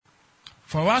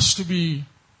for us to be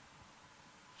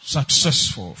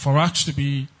successful, for us to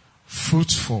be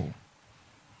fruitful,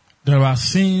 there are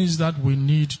things that we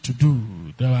need to do.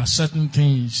 There are certain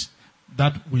things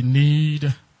that we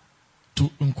need to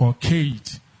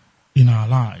inculcate in our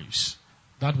lives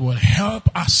that will help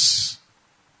us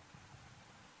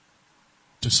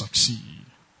to succeed.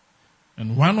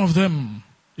 And one of them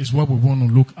is what we want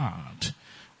to look at,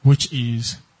 which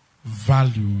is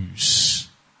values.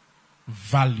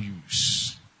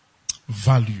 Values.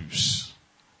 Values.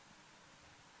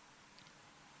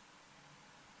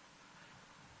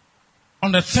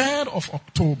 On the 3rd of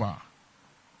October,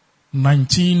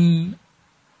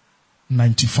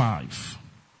 1995,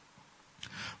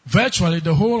 virtually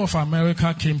the whole of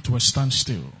America came to a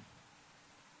standstill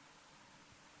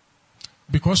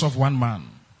because of one man.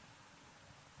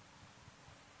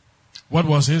 What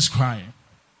was his crime?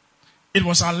 It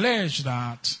was alleged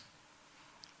that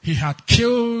he had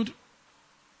killed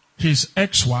his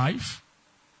ex-wife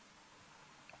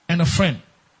and a friend.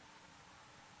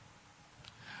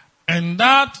 And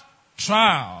that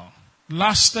trial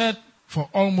lasted for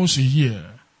almost a year.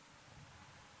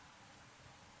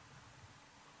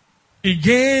 It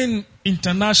gained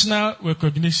international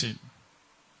recognition.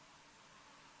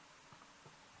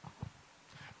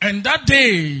 And that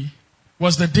day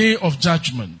was the day of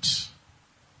judgment.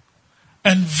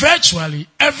 And virtually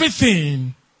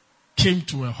everything came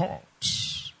to a halt.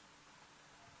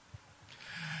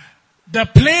 The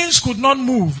planes could not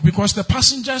move because the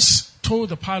passengers told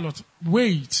the pilot,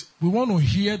 wait, we want to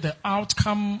hear the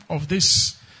outcome of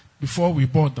this before we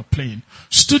board the plane.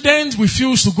 Students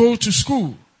refused to go to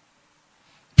school.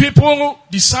 People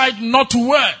decide not to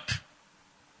work.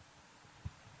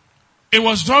 It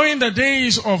was during the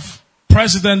days of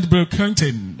President Bill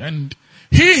Clinton, and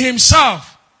he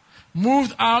himself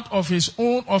moved out of his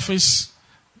own office,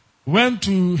 went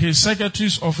to his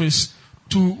secretary's office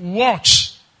to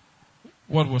watch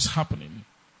what was happening.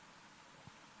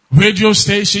 Radio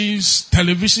stations,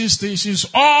 television stations,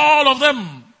 all of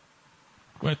them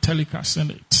were telecasting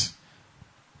it.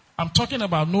 I'm talking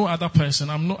about no other person.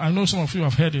 I know some of you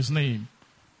have heard his name.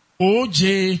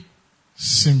 O.J.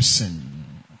 Simpson.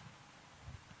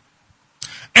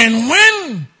 And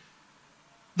when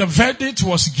the verdict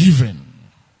was given,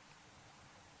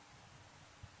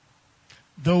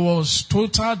 there was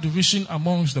total division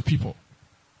amongst the people.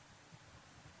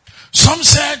 Some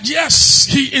said, yes,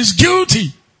 he is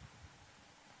guilty.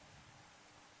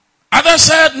 Others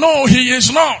said, no, he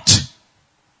is not.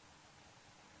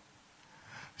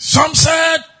 Some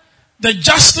said, the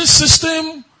justice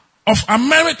system of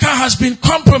America has been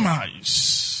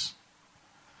compromised.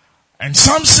 And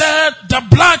some said, the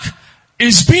black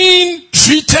is being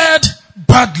treated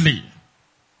badly.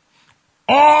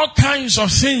 All kinds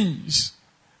of things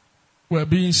were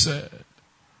being said.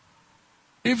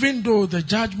 Even though the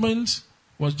judgment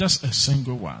was just a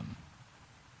single one.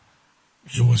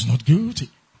 He was not guilty.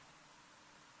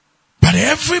 But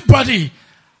everybody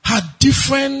had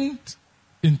different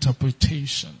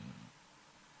interpretation.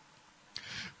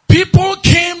 People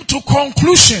came to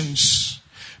conclusions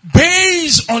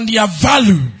based on their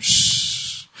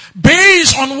values,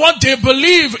 based on what they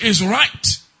believe is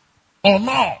right or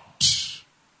not.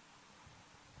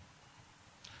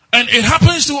 And it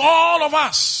happens to all of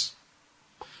us.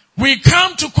 We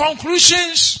come to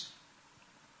conclusions.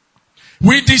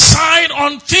 We decide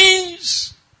on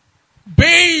things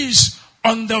based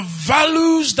on the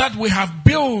values that we have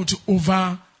built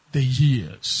over the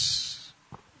years.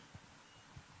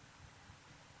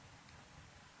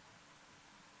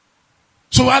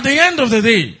 So at the end of the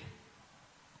day,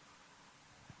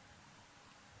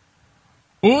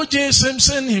 O.J.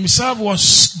 Simpson himself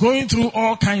was going through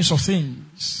all kinds of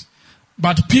things.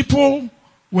 But people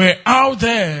were out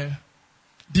there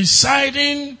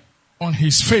deciding on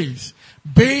his faith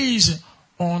based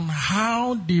on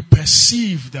how they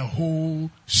perceive the whole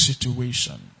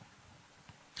situation.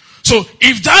 So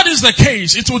if that is the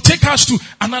case, it will take us to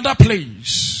another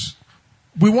place.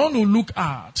 We want to look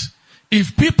at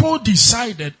if people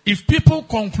decided, if people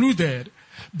concluded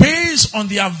based on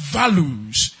their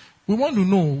values, we want to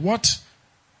know what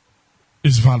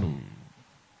is value.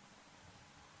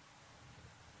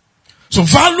 So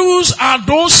values are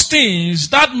those things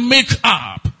that make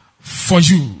up for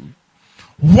you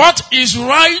what is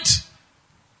right,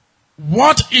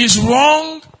 what is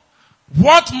wrong,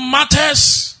 what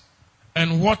matters,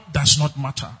 and what does not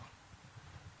matter.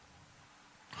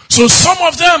 So some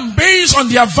of them, based on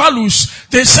their values,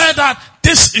 they said that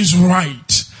this is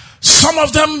right. Some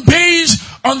of them, based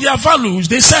on their values,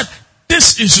 they said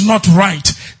this is not right.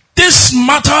 This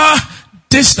matter,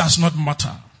 this does not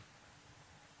matter.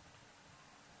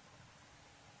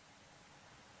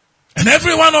 And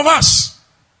every one of us,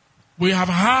 we have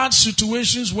had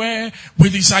situations where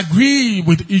we disagree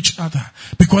with each other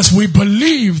because we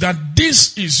believe that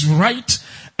this is right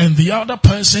and the other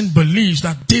person believes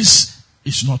that this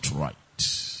is not right.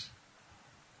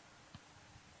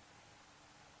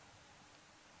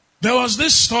 There was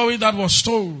this story that was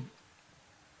told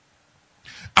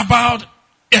about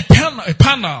a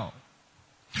panel.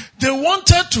 They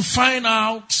wanted to find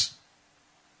out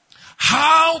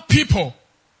how people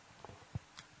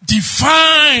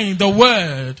define the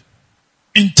word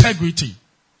integrity.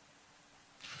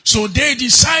 So they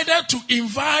decided to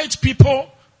invite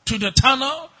people to the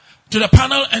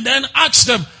panel and then ask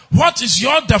them, what is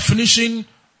your definition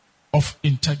of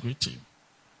integrity?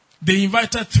 They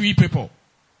invited 3 people.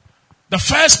 The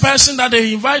first person that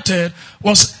they invited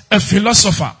was a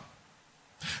philosopher.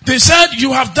 They said,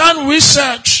 you have done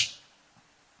research.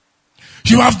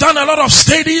 You have done a lot of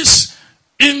studies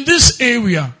in this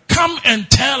area. Come and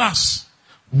tell us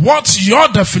what's your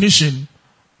definition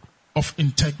of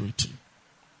integrity.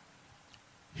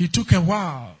 He took a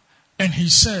while and he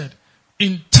said,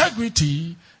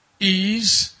 integrity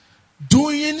is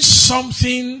doing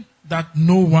something that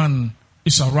no one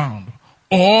is around.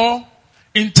 Or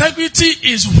integrity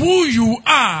is who you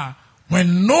are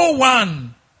when no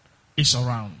one is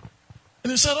around.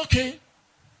 And he said, okay,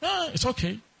 it's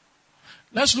okay.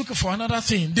 Let's look for another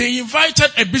thing. They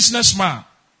invited a businessman.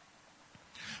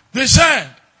 They said,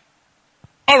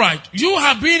 all right, you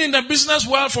have been in the business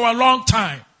world for a long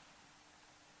time.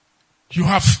 You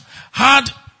have had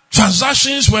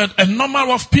transactions with a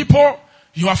number of people.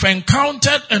 You have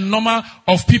encountered a number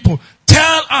of people.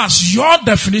 Tell us your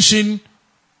definition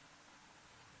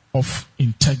of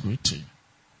integrity.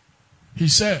 He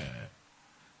said,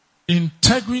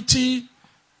 integrity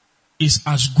is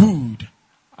as good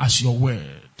as your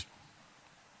word.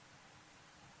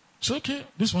 So okay,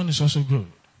 this one is also good.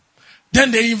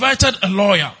 Then they invited a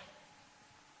lawyer.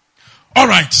 All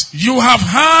right, you have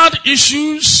had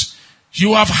issues,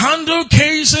 you have handled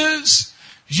cases,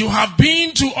 you have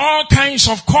been to all kinds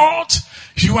of court,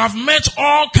 you have met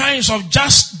all kinds of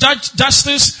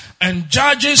justice and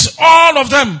judges, all of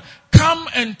them. Come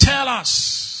and tell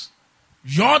us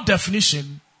your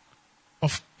definition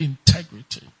of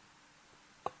integrity.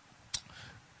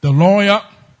 The lawyer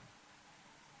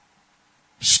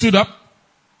stood up,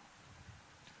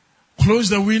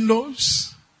 closed the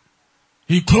windows,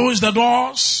 he closed the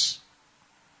doors,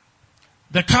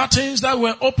 the curtains that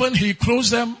were open, he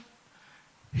closed them.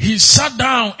 He sat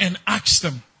down and asked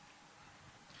them,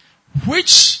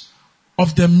 which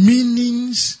of the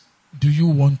meanings do you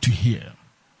want to hear?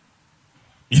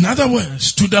 In other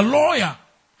words, to the lawyer,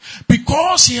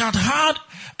 because he had had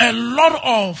a lot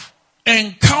of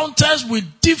encounters with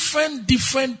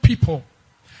different people,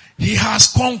 he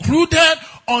has concluded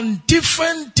on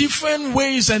different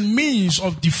ways and means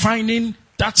of defining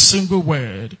that single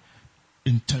word,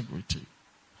 integrity.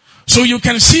 So you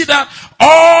can see that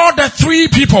all the 3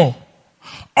 people,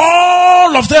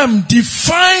 all of them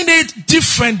define it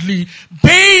differently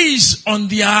based on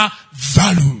their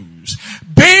values,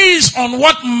 based on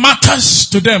what matters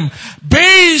to them,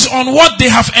 based on what they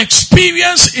have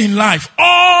experienced in life.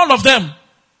 All of them.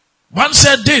 One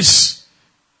said this,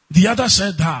 the other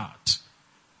said that,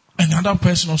 another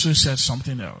person also said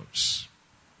something else.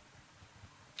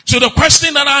 So the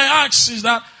question that I ask is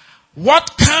that,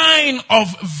 what kind of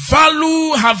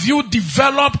value have you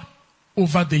developed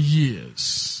over the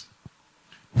years?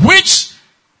 Which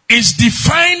is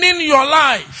defining your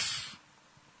life?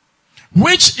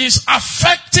 Which is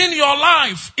affecting your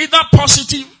life, either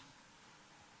positive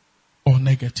or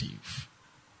negative?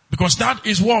 Because that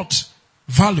is what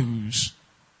values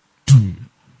do.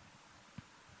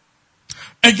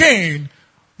 Again,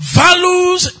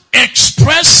 values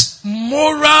express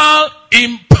moral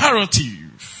imperative.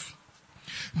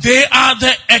 They are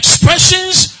the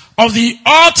expressions of the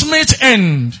ultimate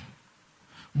end,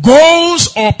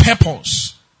 goals or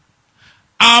purpose.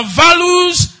 Our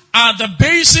values are the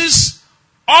basis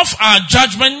of our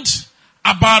judgment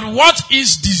about what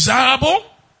is desirable,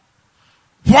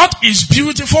 what is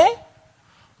beautiful,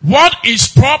 what is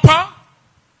proper,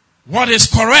 what is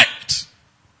correct,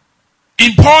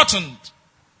 important,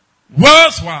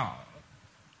 worthwhile,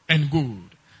 and good.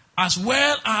 As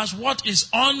well as what is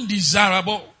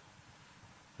undesirable,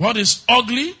 what is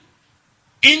ugly,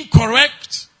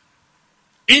 incorrect,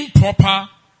 improper,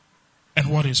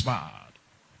 and what is bad.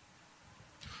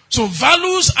 So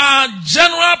values are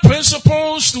general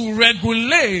principles to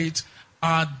regulate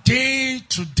our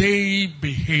day-to-day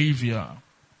behavior.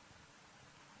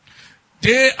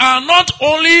 They are not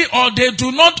only, or they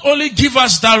do not only give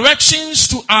us directions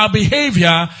to our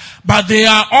behavior, but they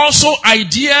are also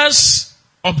ideas,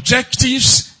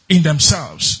 objectives in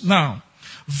themselves. Now,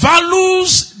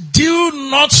 values deal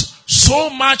not so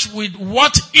much with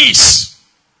what is,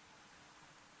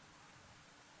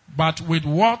 but with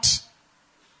what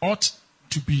ought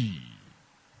to be.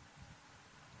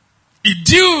 It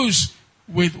deals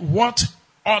with what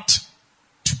ought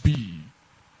to be.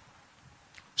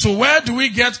 So where do we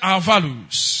get our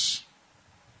values?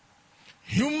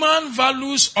 Human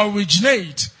values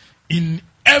originate in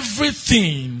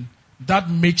everything that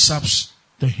makes up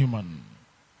the human.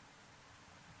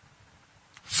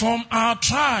 From our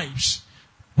tribes,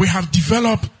 we have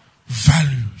developed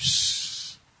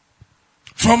values.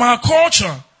 From our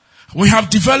culture, we have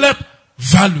developed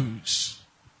values.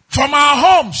 From our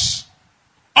homes,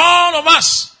 all of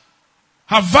us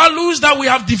have values that we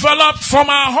have developed from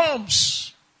our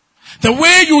homes. The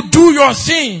way you do your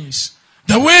things,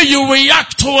 the way you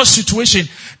react to a situation,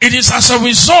 it is as a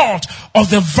result of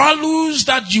the values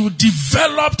that you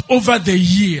developed over the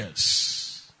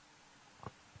years.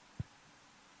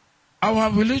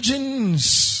 Our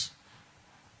religions,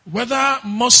 whether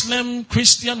Muslim,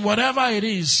 Christian, whatever it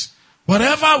is,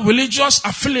 whatever religious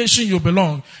affiliation you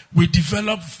belong, we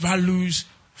develop values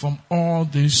from all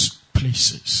these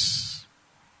places.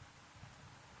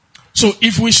 So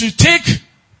if we should take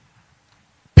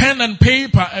pen and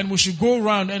paper and we should go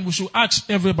around and we should ask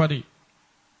everybody,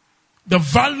 the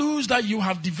values that you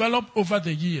have developed over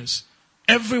the years,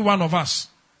 every one of us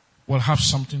will have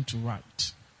something to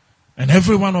write. And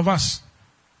every one of us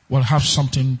will have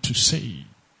something to say.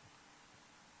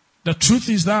 The truth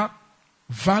is that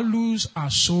values are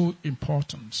so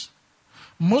important.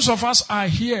 Most of us are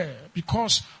here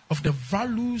because of the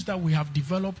values that we have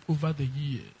developed over the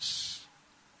years.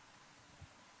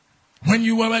 When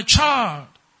you were a child,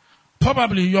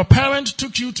 probably your parents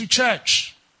took you to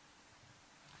church.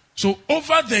 So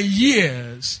over the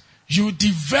years, you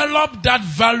developed that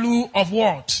value of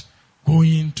what?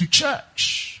 Going to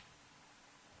church.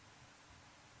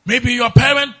 Maybe your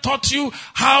parent taught you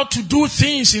how to do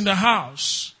things in the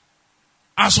house.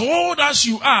 As old as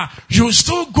you are, you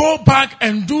still go back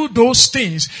and do those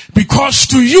things because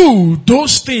to you,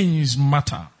 those things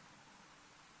matter.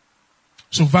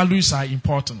 So values are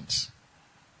important.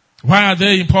 Why are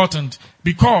they important?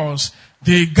 Because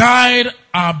they guide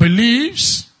our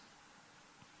beliefs,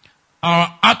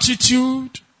 our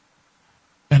attitude,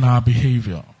 and our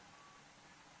behavior.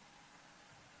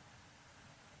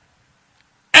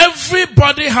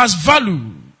 Everybody has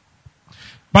value.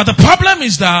 But the problem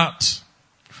is that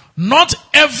not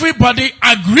everybody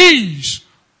agrees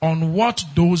on what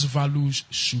those values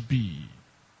should be.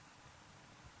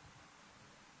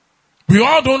 We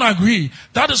all don't agree.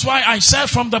 That is why I said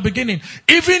from the beginning,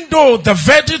 even though the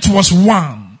verdict was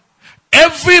one,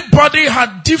 everybody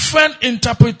had different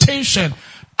interpretation.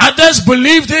 Others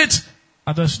believed it,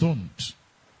 others don't.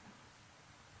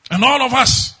 And all of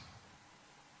us,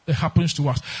 it happens to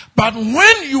us. But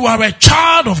when you are a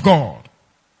child of God,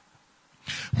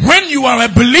 when you are a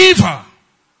believer,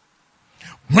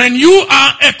 when you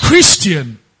are a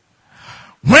Christian,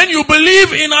 when you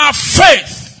believe in our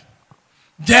faith,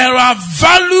 there are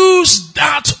values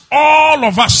that all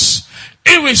of us,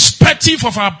 irrespective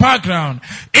of our background,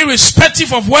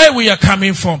 irrespective of where we are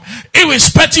coming from,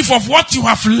 irrespective of what you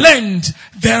have learned,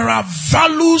 there are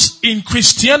values in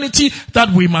Christianity that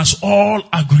we must all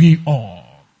agree on.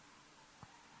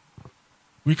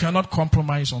 We cannot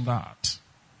compromise on that.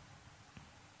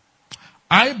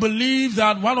 I believe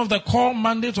that one of the core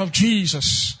mandates of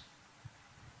Jesus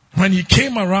when he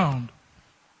came around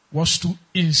was to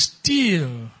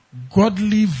instill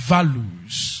godly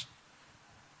values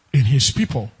in his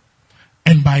people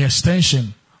and by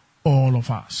extension all of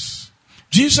us.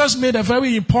 Jesus made a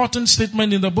very important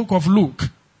statement in the book of Luke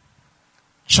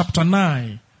chapter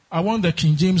 9. I want the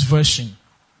King James Version.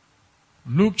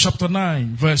 Luke chapter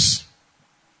 9 verse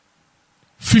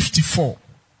 54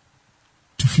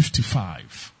 to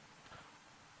 55.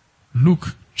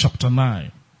 Luke chapter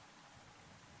 9.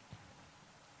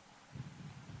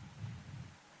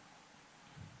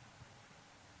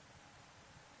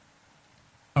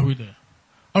 Are we there?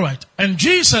 All right. And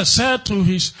Jesus said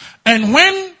to and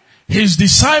when his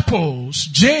disciples,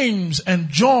 James and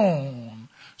John,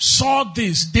 saw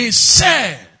this, they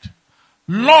said,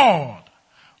 Lord,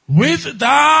 wilt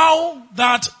thou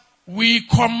that we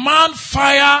command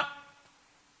fire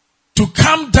to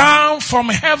come down from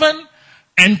heaven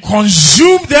and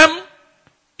consume them,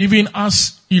 even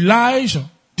as Elijah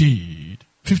did?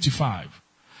 55.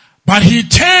 But he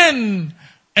turned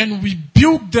and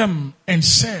rebuked them and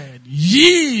said,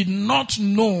 ye not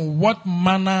know what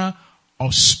manner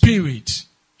of spirit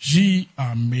ye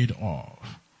are made of.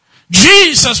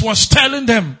 Jesus was telling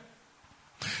them,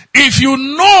 if you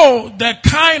know the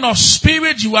kind of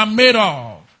spirit you are made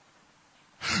of,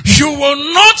 you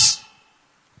will not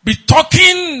be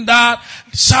talking that,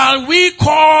 shall we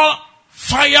call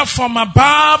fire from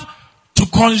above to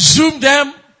consume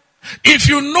them? If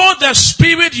you know the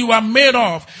spirit you are made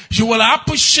of, you will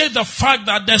appreciate the fact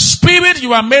that the spirit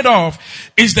you are made of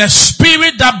is the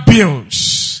spirit that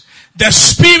builds, the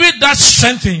spirit that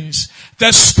strengthens,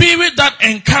 the spirit that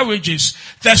encourages,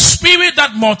 the spirit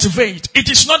that motivates. It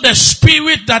is not the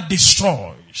spirit that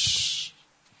destroys.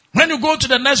 When you go to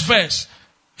the next verse,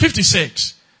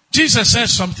 56, Jesus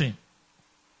says something.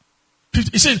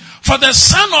 He says, for the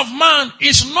Son of Man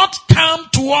is not come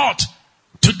to what?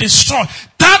 To destroy.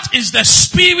 That is the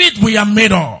spirit we are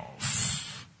made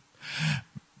of.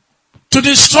 To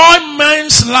destroy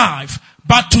man's life,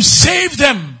 but to save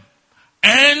them.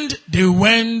 And they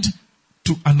went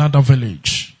to another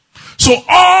village. So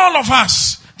all of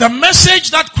us, the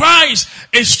message that Christ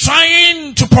is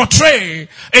trying to portray,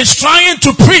 is trying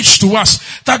to preach to us,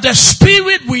 that the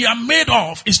spirit we are made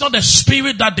of is not the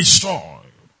spirit that destroys.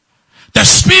 The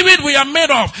spirit we are made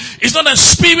of is not the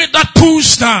spirit that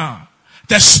pulls down.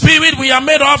 The spirit we are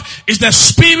made of is the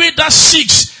spirit that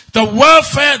seeks the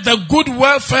welfare, the good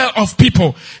welfare of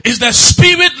people. Is the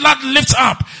spirit that lifts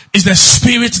up. Is the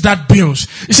spirit that builds.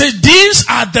 He says, these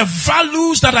are the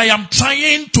values that I am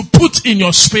trying to put in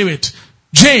your spirit.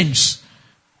 James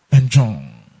and John.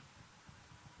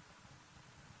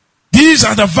 These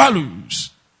are the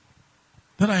values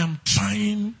that I am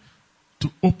trying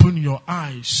to open your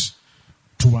eyes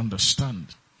to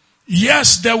understand.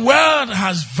 Yes, the world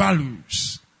has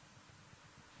values.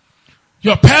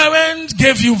 Your parents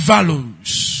gave you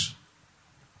values.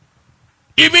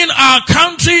 Even our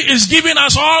country is giving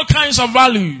us all kinds of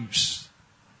values.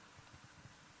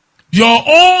 Your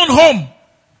own home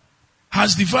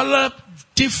has developed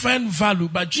different value.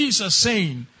 But Jesus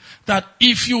saying that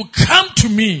if you come to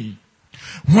me,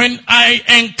 when I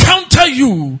encounter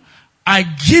you, I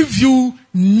give you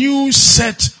new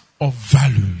set of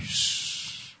values.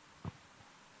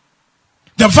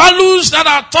 The values that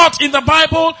are taught in the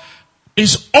Bible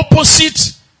is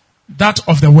opposite that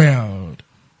of the world.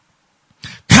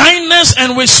 Kindness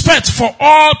and respect for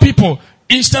all people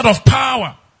instead of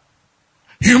power.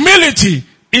 Humility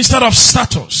instead of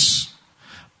status.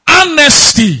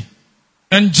 Honesty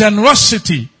and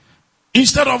generosity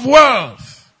instead of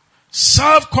wealth.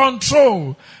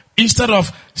 Self-control instead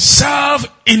of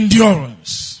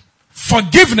self-endurance.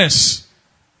 Forgiveness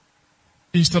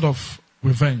instead of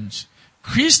revenge.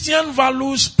 Christian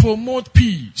values promote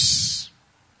peace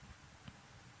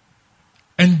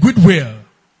and goodwill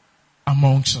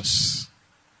amongst us.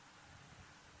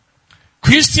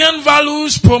 Christian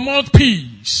values promote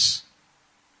peace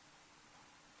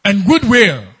and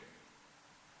goodwill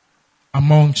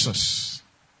amongst us.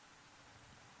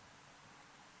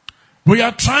 We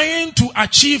are trying to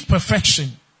achieve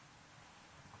perfection,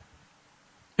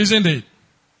 isn't it?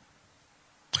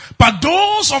 But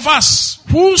those of us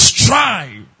who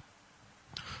strive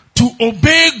to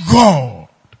obey God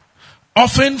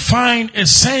often find a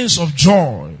sense of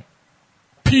joy,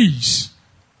 peace,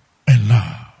 and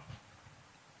love.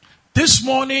 This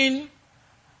morning,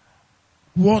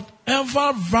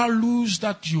 whatever values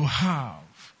that you have,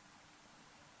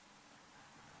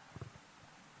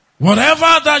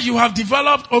 whatever that you have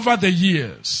developed over the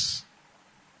years,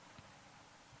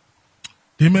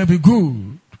 they may be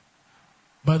good,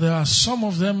 but there are some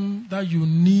of them that you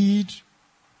need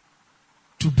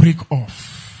to break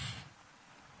off.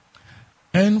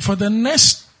 And for the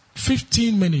next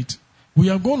 15 minutes,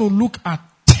 we are going to look at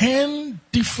 10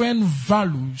 different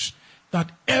values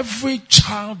that every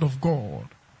child of God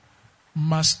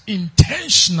must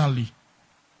intentionally,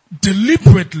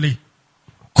 deliberately,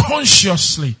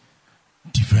 consciously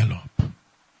develop.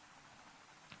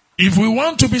 If we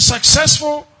want to be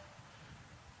successful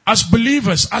as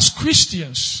believers, as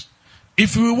Christians,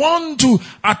 if we want to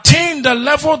attain the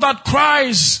level that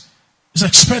Christ is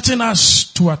expecting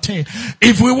us to attain,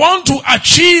 if we want to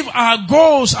achieve our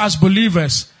goals as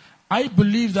believers, I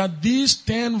believe that these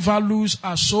 10 values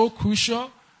are so crucial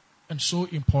and so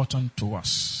important to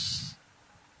us.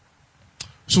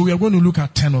 So we are going to look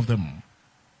at 10 of them.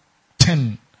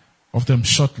 10 of them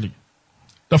shortly.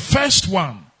 The first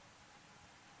one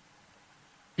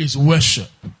is worship.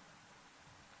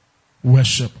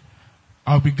 Worship.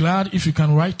 I'll be glad if you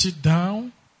can write it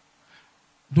down.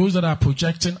 Those that are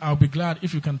projecting, I'll be glad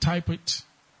if you can type it.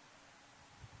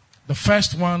 The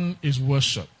first one is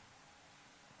worship.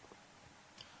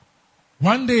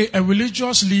 One day, a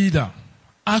religious leader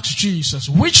asked Jesus,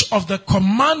 which of the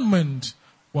commandment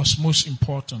was most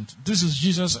important? This is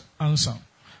Jesus' answer.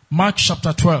 Mark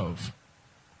chapter 12,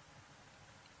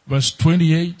 verse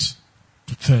 28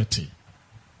 to 30.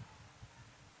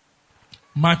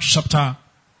 Mark chapter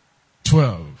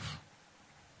 12,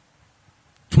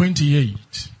 28.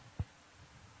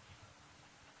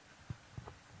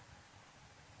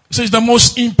 It says, the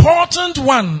most important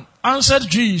one, answered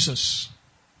Jesus.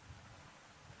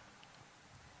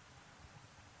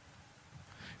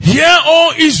 Hear,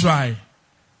 O Israel,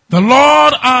 the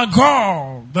Lord our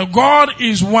God, the God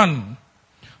is one.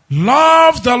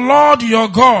 Love the Lord your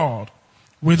God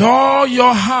with all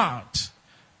your heart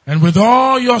and with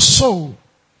all your soul,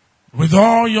 with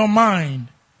all your mind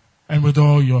and with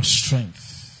all your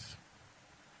strength.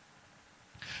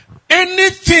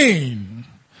 Anything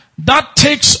that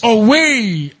takes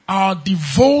away our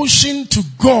devotion to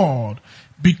God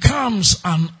becomes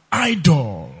an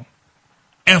idol,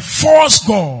 a false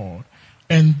god,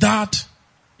 and that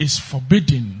is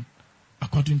forbidden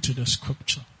according to the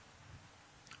scripture.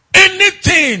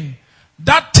 Anything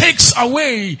that takes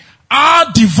away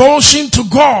our devotion to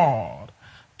God,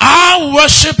 our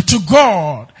worship to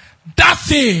God, that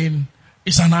thing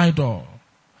is an idol,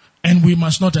 and we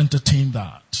must not entertain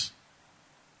that.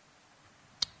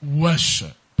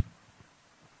 Worship.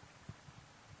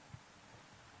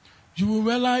 You will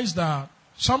realize that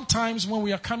sometimes when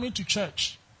we are coming to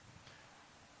church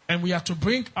and we have to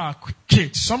bring our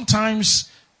kids, sometimes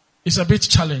it's a bit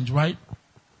challenge, right?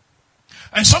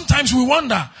 And sometimes we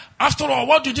wonder, after all,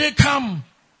 what do they come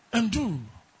and do?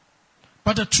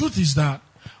 But the truth is that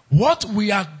what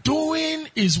we are doing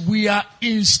is we are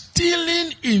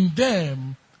instilling in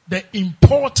them the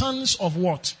importance of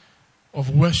what?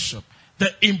 Of worship.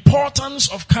 The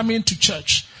importance of coming to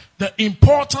church. The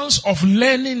importance of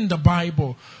learning the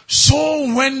Bible.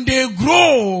 So when they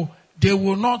grow, they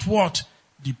will not what?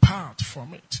 Depart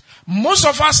from it. Most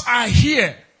of us are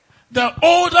here. The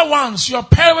older ones, your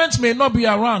parents may not be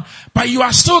around, but you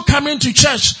are still coming to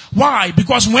church. Why?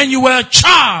 Because when you were a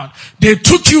child, they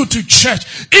took you to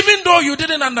church. Even though you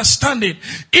didn't understand it,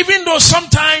 even though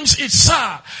sometimes it's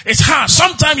hard.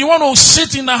 Sometimes you want to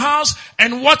sit in the house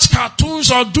and watch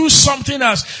cartoons or do something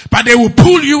else, but they will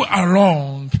pull you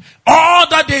along. All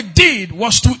that they did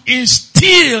was to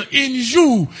instill in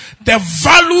you the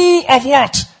value of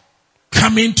what?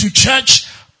 Coming to church,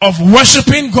 of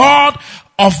worshiping God,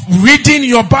 of reading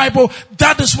your Bible.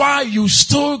 That is why you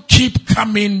still keep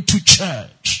coming to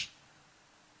church.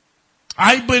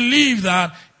 I believe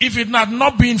that if it had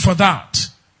not been for that,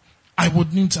 I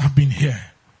wouldn't have been here.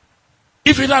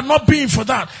 If it had not been for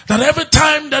that every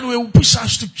time that we will push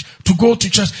us to go to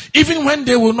church, even when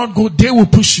they will not go, they will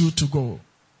push you to go.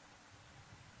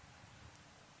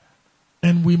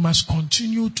 And we must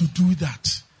continue to do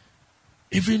that.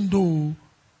 Even though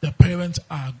the parents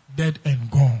are dead and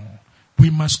gone, we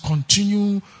must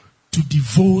continue to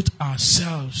devote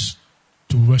ourselves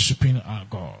to worshiping our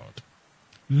God.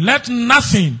 Let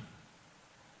nothing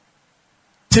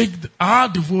take our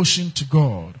devotion to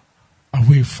God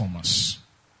away from us.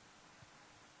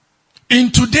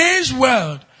 In today's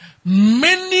world,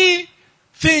 many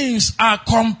things are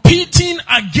competing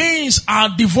against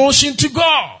our devotion to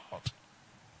God.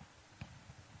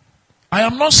 I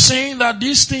am not saying that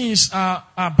these things are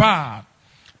bad.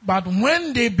 But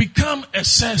when they become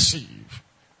excessive,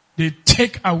 they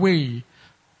take away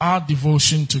our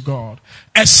devotion to God.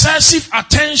 Excessive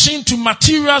attention to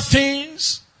material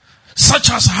things,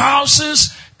 such as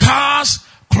houses, cars,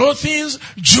 clothing,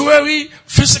 jewelry,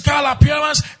 physical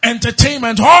appearance,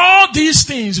 entertainment, all these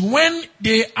things, when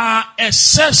they are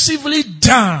excessively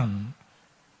done,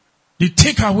 they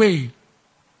take away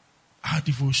our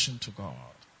devotion to God.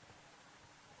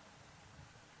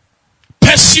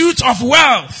 Pursuit of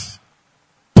wealth,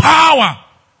 power,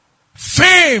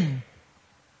 fame,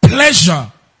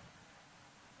 pleasure.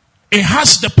 It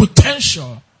has the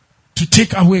potential to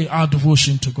take away our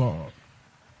devotion to God.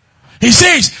 He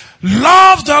says,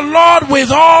 love the Lord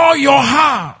with all your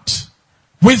heart,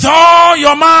 with all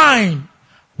your mind,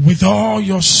 with all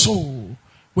your soul,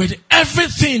 with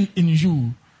everything in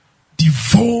you.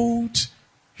 Devote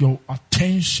your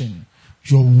attention,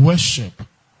 your worship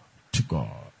to God.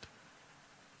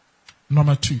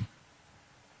 Number 2.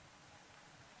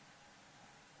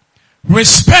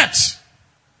 Respect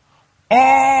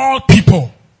all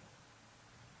people.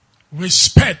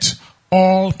 Respect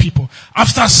all people.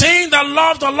 After saying that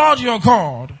love the Lord your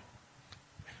God,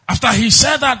 after he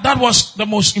said that was the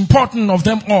most important of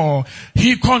them all,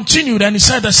 he continued and he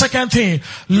said the second thing,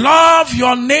 love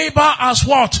your neighbor as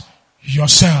what?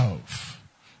 Yourself.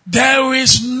 There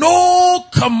is no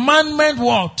commandment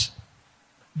what?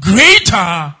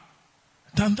 greater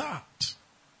than that.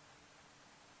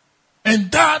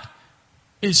 And that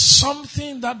is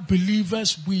something that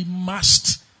believers, we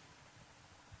must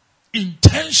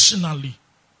intentionally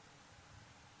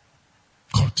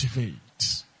cultivate.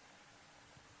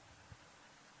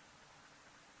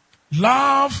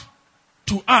 Love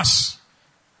to us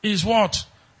is what?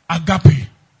 Agape.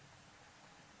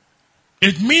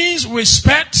 It means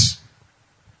respect,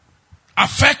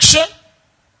 affection,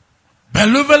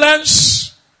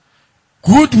 benevolence,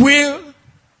 goodwill,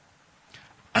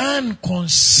 and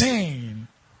concern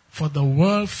for the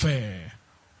welfare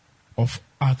of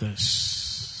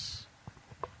others.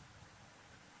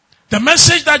 The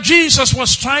message that Jesus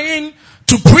was trying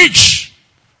to preach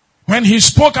when he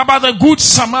spoke about the Good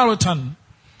Samaritan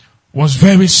was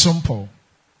very simple.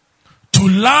 To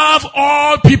love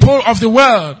all people of the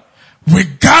world,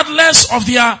 regardless of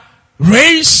their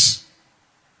race,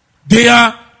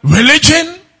 their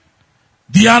religion,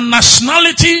 their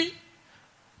nationality,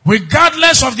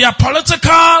 regardless of their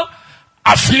political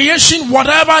affiliation,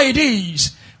 whatever it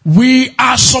is, we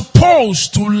are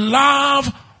supposed to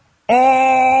love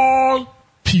all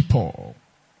people.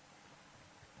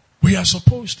 We are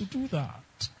supposed to do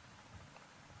that.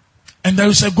 And there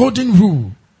is a golden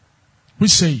rule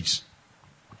which says,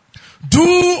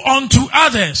 do unto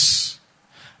others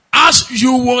as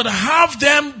you would have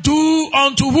them do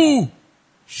unto who?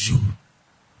 You.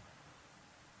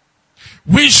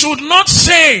 We should not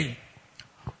say,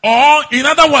 or in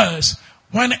other words,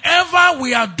 whenever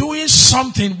we are doing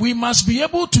something, we must be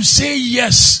able to say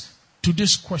yes to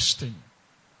this question.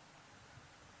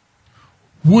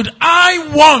 Would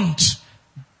I want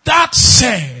that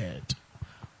said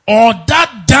or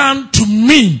that done to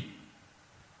me?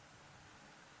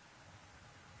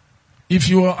 If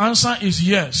your answer is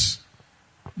yes,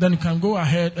 then you can go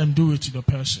ahead and do it to the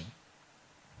person.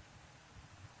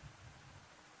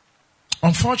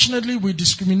 Unfortunately, we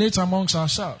discriminate amongst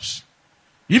ourselves.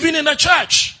 Even in the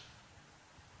church,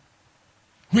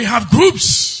 we have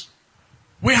groups.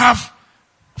 We have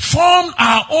formed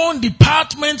our own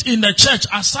department in the church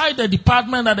aside the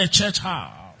department that the church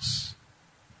has.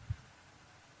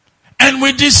 And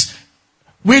with this,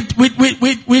 we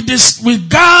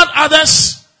guard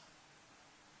others.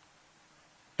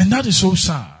 And that is so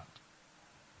sad.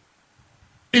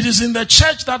 It is in the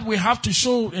church that we have to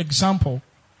show example.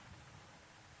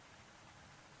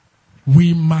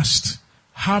 We must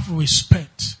have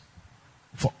respect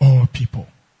for all people.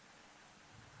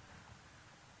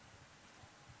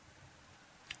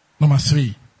 Number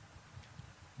 3,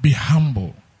 be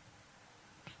humble.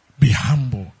 Be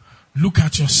humble. Look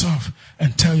at yourself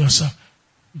and tell yourself,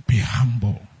 be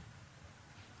humble.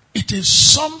 It is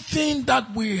something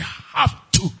that we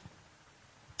have to.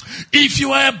 If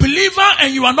you are a believer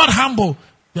and you are not humble,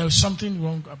 there is something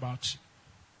wrong about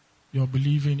you. You're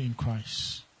believing in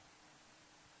Christ.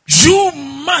 You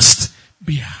must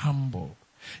be humble.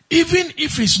 Even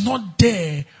if it's not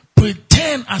there,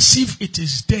 pretend as if it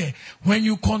is there. When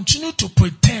you continue to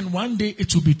pretend, one day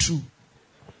it will be true.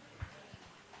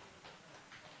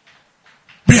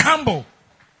 Be humble.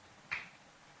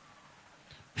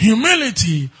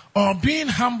 Humility or being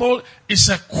humble is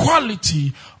a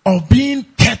quality of being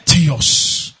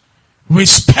courteous,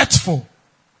 respectful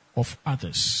of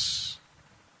others.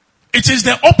 It is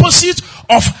the opposite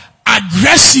of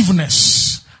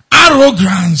aggressiveness,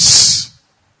 arrogance,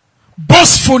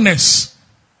 boastfulness,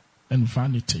 and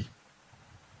vanity.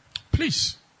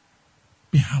 Please,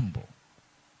 be humble.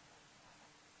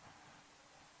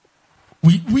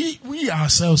 We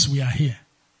ourselves, we are here.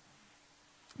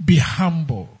 Be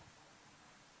humble.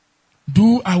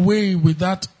 Do away with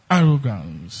that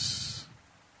arrogance.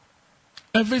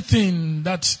 Everything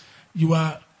that you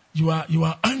are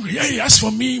angry. Hey, as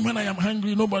for me, when I am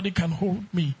hungry, nobody can hold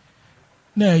me.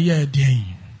 No, yeah,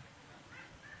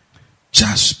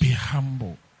 just be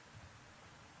humble.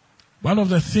 One of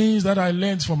the things that I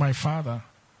learned from my father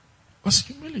was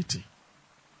humility.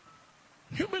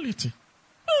 Humility.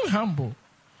 Be humble.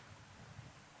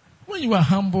 When you are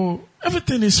humble,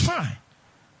 everything is fine.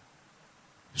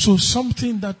 So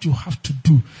something that you have to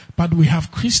do. But we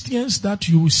have Christians that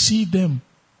you will see them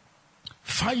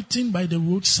fighting by the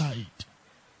roadside.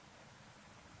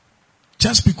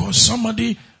 Just because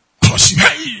somebody crossed you.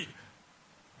 Hey!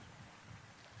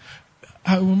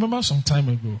 I remember some time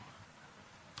ago,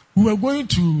 we were going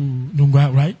to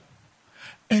Nungwa, right?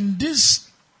 And this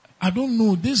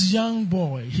young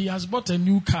boy, he has bought a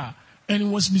new car and he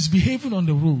was misbehaving on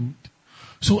the road.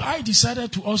 So I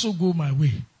decided to also go my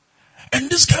way. And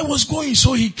this guy was going,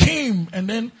 so he came and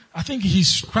then I think he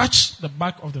scratched the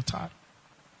back of the tire.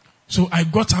 So I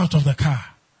got out of the car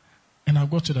And I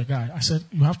got to the guy. I said,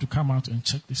 you have to come out and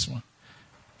check this one.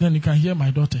 Then you can hear my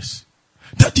daughters.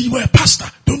 Daddy, you were a pastor.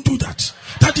 Don't do that.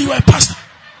 Daddy, you were a pastor.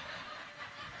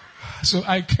 So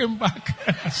I came back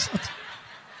and I said,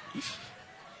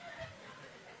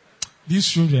 these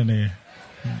children,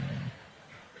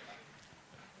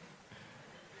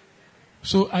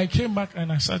 So I came back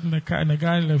and I sat in the car and the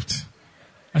guy left.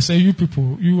 I said, you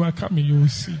people, you are coming, you will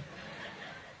see.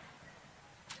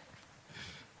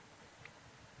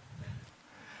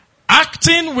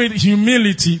 Acting with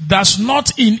humility does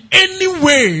not in any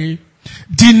way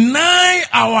deny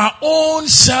our own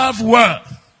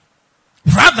self-worth.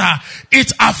 Rather,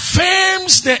 it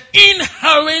affirms the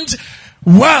inherent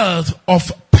worth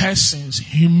of persons.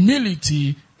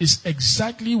 Humility is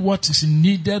exactly what is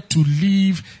needed to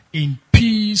live in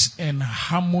peace and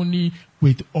harmony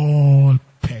with all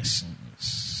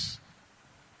persons.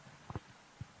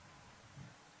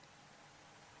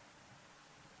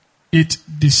 It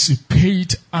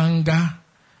dissipates anger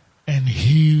and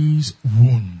heals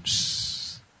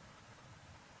wounds.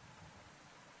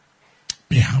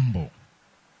 Be humble.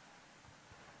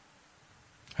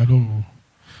 Hello.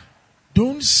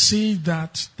 Don't say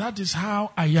that is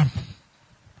how I am.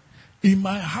 In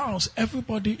my house,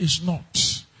 everybody is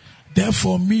not.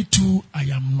 Therefore, me too, I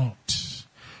am not.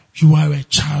 You are a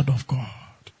child of God.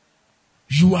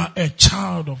 You are a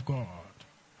child of God.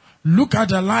 Look at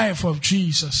the life of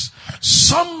Jesus.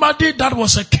 Somebody that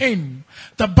was a king.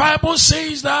 The Bible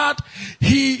says that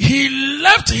he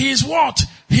left his what?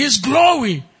 His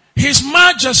glory, his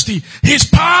majesty, his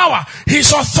power,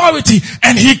 his authority,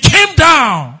 and he came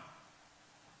down.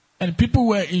 And people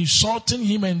were insulting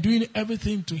him and doing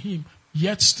everything to him.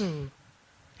 Yet still,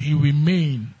 he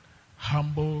remained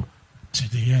humble to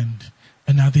the end.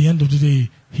 And at the end of the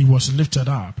day, he was lifted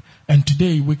up. And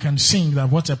today we can sing that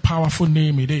what a powerful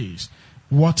name it is.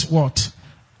 What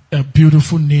a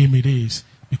beautiful name it is.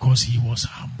 Because he was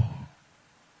humble.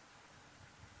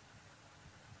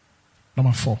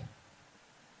 Number 4.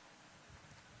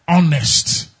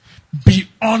 Honest. Be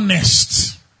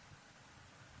honest.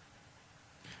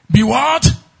 Be what?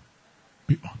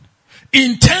 Be honest.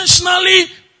 Intentionally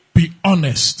be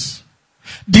honest.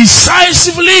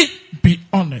 Decisively be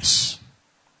honest.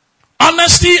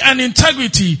 Honesty and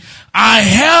integrity are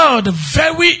held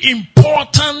very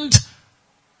important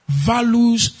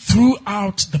values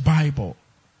throughout the Bible.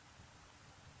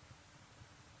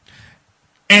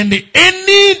 And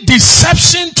any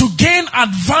deception to gain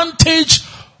advantage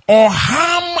or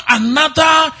harm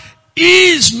another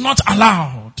is not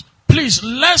allowed. Please,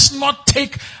 let's not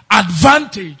take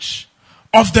advantage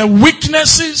of the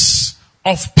weaknesses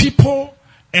of people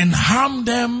and harm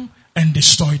them and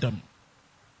destroy them.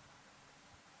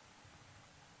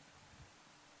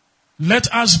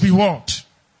 Let us be what?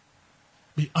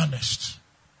 Be honest.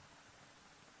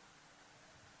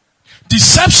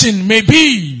 Deception may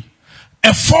be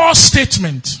a false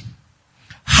statement,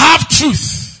 half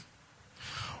truth,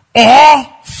 or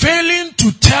failing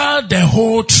to tell the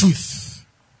whole truth.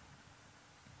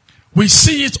 We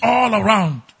see it all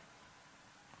around.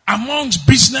 Amongst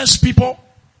business people,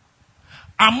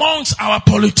 amongst our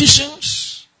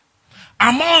politicians,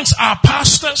 amongst our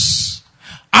pastors,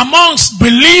 amongst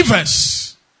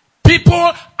believers,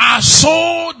 people are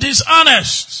so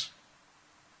dishonest.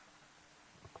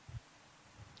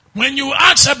 When you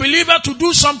ask a believer to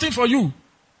do something for you,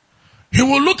 he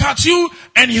will look at you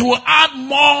and he will add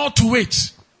more to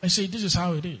it and say, this is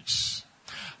how it is.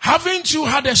 Haven't you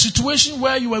had a situation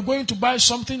where you were going to buy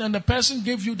something and the person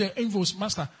gave you the invoice?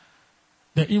 Master,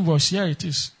 the invoice, here it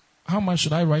is. How much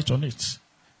should I write on it?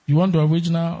 You want the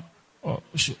original or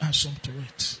should I add some to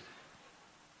it?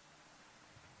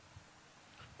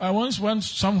 I once went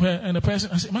somewhere and the person,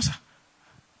 I said, Master,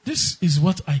 this is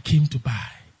what I came to buy.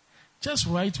 Just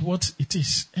write what it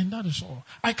is, and that is all.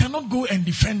 I cannot go and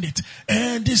defend it.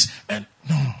 And this, and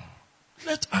no.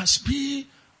 Let us be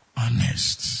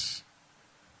honest.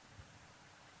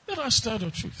 Let us tell the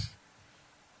truth.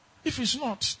 If it's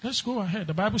not, let's go ahead.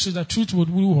 The Bible says that truth will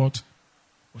do what?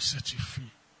 Will set you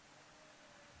free.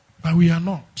 But we are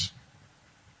not.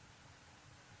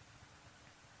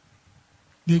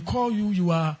 They call you,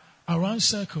 you are around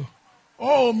circle.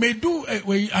 Oh, may do,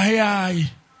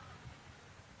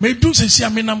 may do say,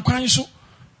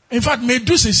 in fact, may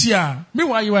do say,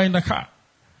 meanwhile you are in the car.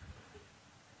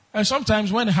 And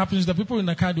sometimes when it happens, the people in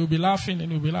the car, they will be laughing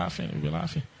and you'll be laughing and you'll be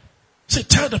laughing. Say,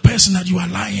 tell the person that you are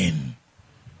lying.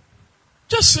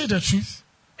 Just say the truth.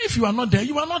 If you are not there,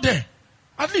 you are not there.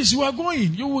 At least you are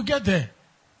going. You will get there.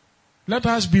 Let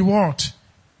us be what?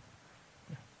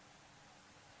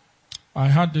 I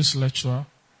had this lecturer.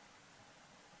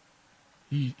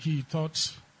 He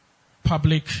thought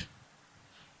public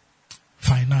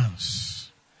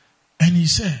finance. And he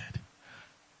said,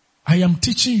 I am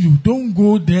teaching you, don't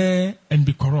go there and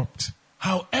be corrupt.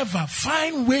 However,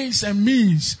 find ways and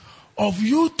means of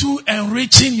you two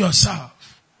enriching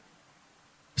yourself.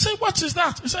 I said, what is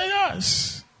that? He said,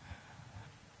 yes.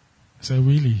 I said,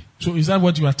 really? So is that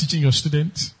what you are teaching your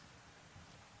students?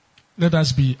 Let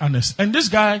us be honest. And this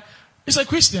guy is a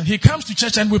Christian. He comes to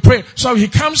church and we pray. So he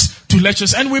comes to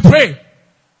lectures and we pray.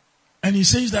 And he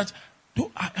says that,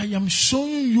 I am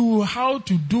showing you how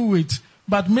to do it,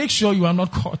 but make sure you are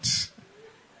not caught.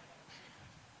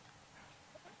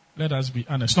 Let us be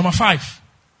honest. Number 5.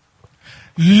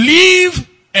 Live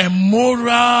a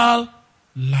moral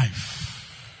life.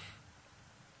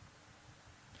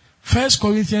 1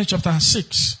 Corinthians chapter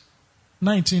 6,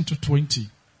 19 to 20.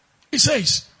 It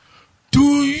says, do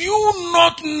you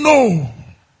not know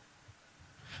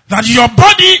that your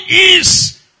body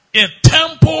is a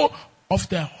temple of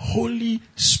the Holy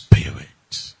Spirit?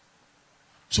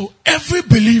 So every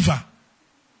believer,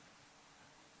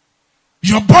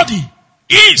 your body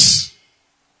is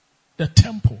the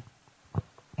temple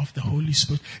of the Holy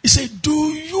Spirit. He said, do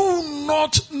you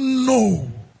not know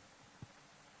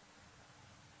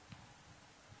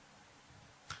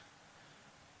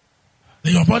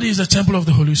that your body is the temple of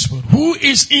the Holy Spirit, who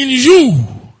is in you,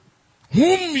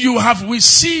 whom you have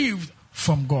received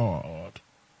from God?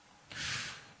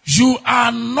 You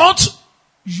are not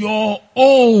your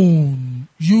own.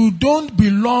 You don't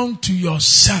belong to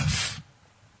yourself.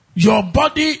 Your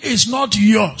body is not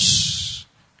yours.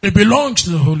 It belongs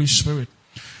to the Holy Spirit.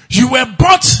 You were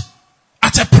bought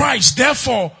at a price.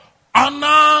 Therefore,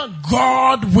 honor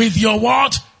God with your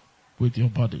what? With your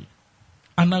body.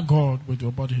 Honor God with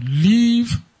your body.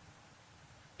 Live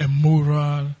a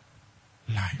moral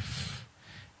life.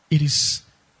 It is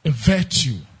a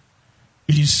virtue.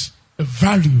 It is a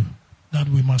value that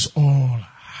we must all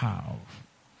have.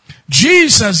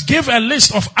 Jesus gave a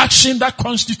list of actions that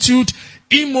constitute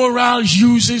immoral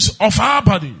uses of our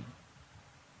body.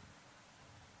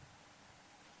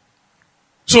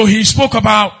 So he spoke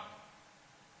about,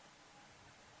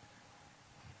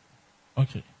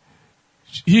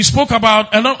 he spoke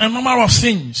about a number of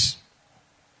things.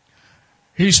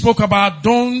 He spoke about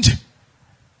don't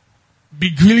be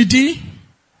greedy.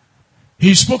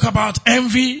 He spoke about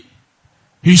envy.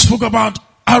 He spoke about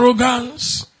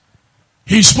arrogance.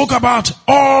 He spoke about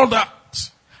all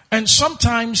that. And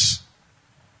sometimes,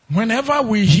 whenever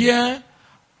we hear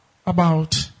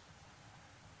about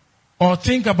or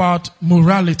think about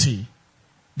morality,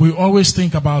 we always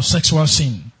think about sexual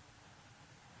sin.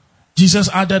 Jesus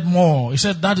added more. He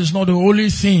said that is not the only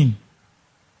thing.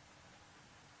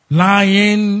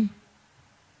 Lying,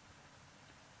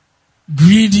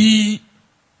 greedy,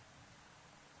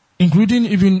 including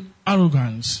even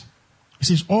arrogance. He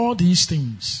says all these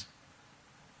things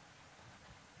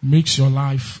makes your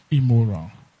life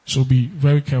immoral. So be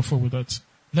very careful with that.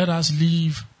 Let us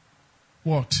live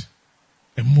what?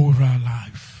 A moral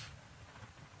life.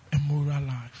 A moral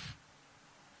life.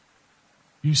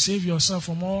 You save yourself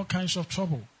from all kinds of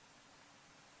trouble.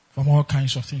 From all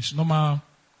kinds of things. Number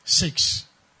 6.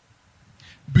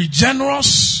 Be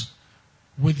generous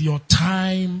with your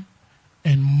time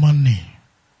and money.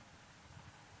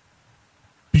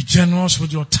 Be generous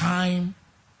with your time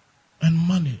and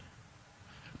money.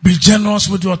 Be generous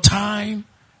with your time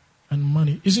and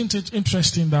money. Isn't it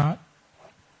interesting that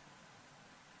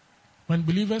when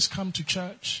believers come to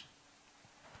church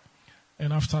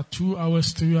and after 2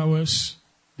 hours, 3 hours,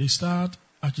 they start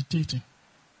agitating.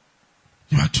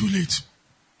 You are too late.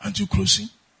 Aren't you closing?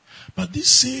 But these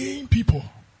same people,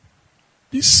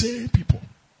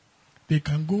 they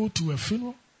can go to a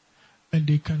funeral and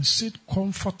they can sit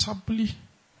comfortably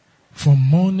from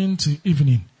morning to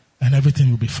evening and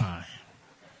everything will be fine.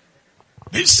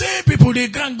 These same people, they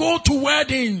can go to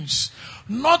weddings,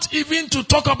 not even to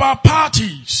talk about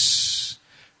parties.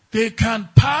 They can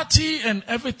party and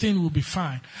everything will be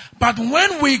fine. But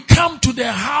when we come to the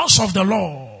house of the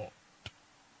Lord,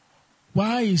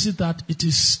 why is it that it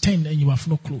is 10 and you have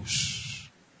no clothes?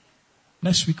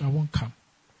 Next week I won't come.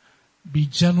 Be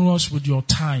generous with your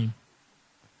time.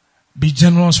 Be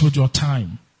generous with your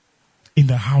time in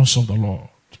the house of the Lord.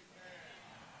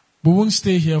 We won't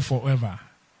stay here forever.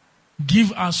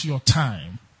 Give us your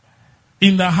time.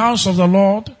 In the house of the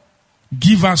Lord,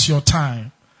 give us your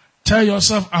time. Tell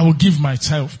yourself, I will give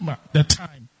myself the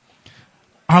time.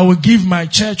 I will give my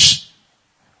church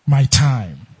my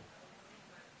time.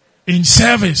 In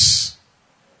service.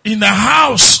 In the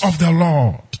house of the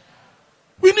Lord.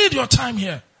 We need your time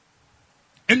here.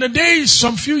 In the days,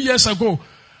 some few years ago,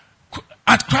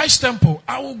 at Christ Temple,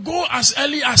 I will go as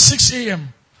early as 6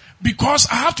 a.m. because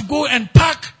I have to go and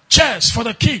pack chairs for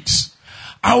the kids.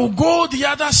 I will go the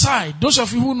other side. Those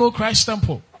of you who know Christ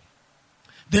Temple,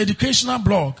 the educational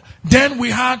block. Then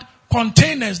we had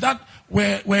containers that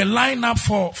were lined up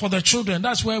for the children.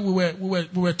 That's where we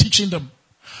were teaching them.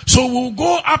 So we'll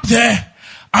go up there.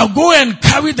 I'll go and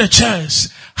carry the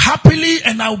chairs happily,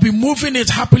 and I'll be moving it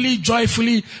happily,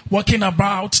 joyfully, walking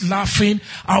about, laughing.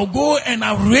 I'll go and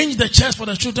arrange the chairs for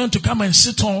the children to come and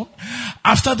sit on.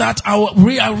 After that, I'll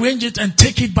rearrange it and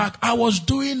take it back. I was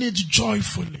doing it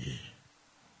joyfully.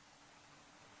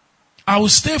 I will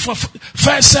stay for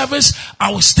first service.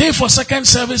 I will stay for second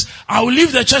service. I will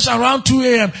leave the church around 2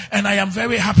 a.m. and I am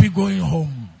very happy going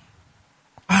home.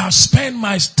 I have spent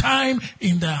my time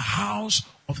in the house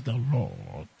of the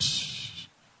Lord.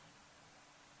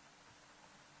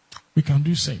 We can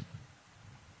do same.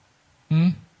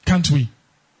 Can't we?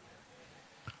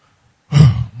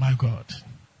 Oh, my God.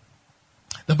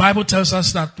 The Bible tells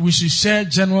us that we should share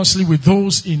generously with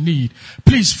those in need.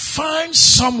 Please find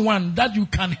someone that you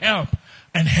can help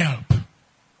and help.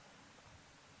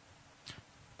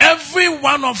 Every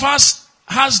one of us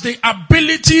has the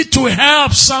ability to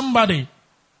help somebody.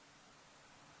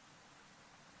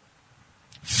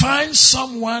 Find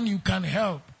someone you can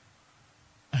help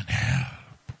and help.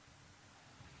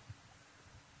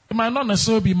 It might not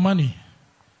necessarily be money.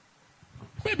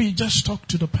 Maybe just talk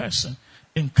to the person.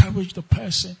 Encourage the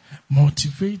person,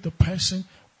 motivate the person,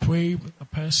 pray with the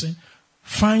person,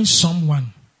 find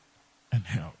someone and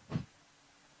help.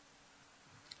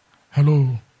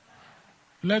 Hello.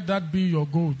 Let that be your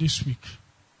goal this week.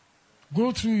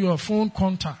 Go through your phone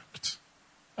contact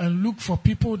and look for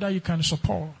people that you can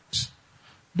support.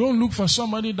 Don't look for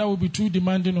somebody that will be too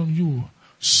demanding on you.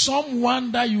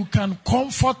 Someone that you can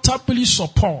comfortably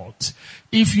support.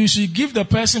 If you should give the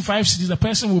person 5 cedis, the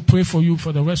person will pray for you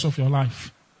for the rest of your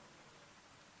life.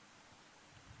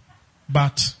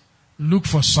 But look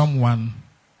for someone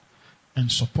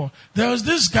and support. There was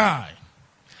this guy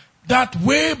that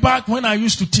way back when I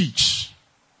used to teach.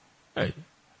 Hey,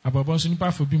 at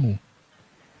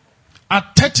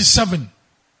 37,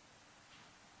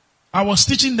 I was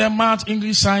teaching them math,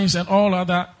 English, science, and all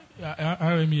other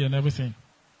RME and everything.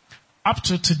 Up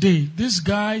to today, this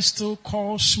guy still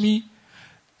calls me,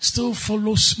 still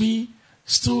follows me,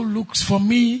 still looks for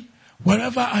me.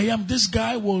 Wherever I am, this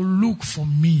guy will look for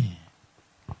me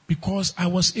because I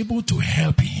was able to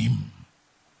help him.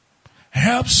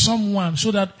 Help someone so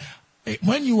that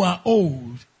when you are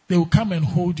old, they will come and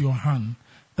hold your hand.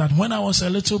 That when I was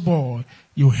a little boy,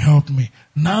 you helped me.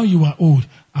 Now you are old,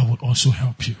 I will also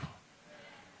help you.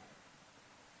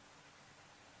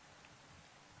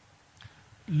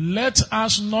 Let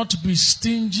us not be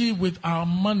stingy with our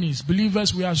monies.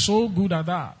 Believers, we are so good at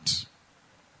that.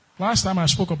 Last time I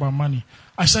spoke about money,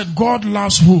 I said God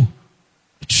loves who?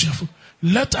 Cheerful.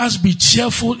 Let us be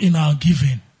cheerful in our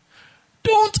giving.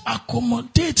 Don't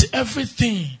accommodate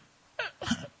everything.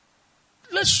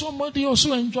 Let somebody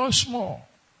also enjoy small.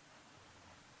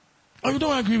 Or you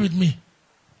don't agree with me?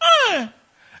 Let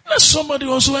somebody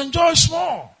also enjoy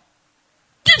small.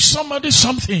 Give somebody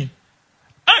something.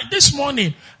 This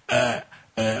morning,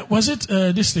 was it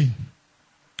this thing?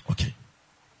 Okay.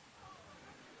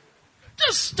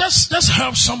 Just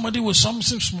help somebody with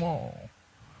something small.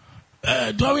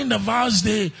 During the vows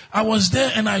day, I was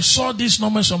there and I saw these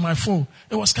numbers on my phone.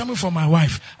 It was coming from my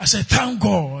wife. I said, thank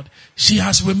God, she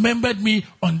has remembered me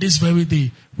on this very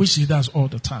day, which she does all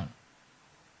the time.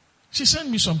 She sent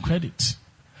me some credit.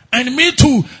 And me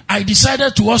too, I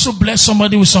decided to also bless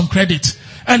somebody with some credit.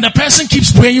 And the person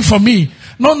keeps praying for me,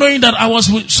 not knowing that I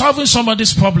was solving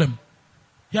somebody's problem.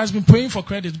 He has been praying for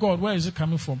credit. God, where is it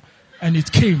coming from? And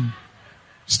it came.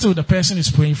 Still, the person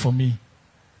is praying for me.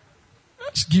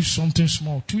 Let's give something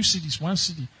small. 2 cedis, 1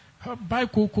 cedi. Buy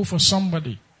cocoa for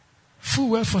somebody.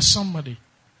 Food for somebody.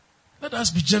 Let us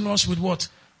be generous with what?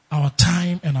 Our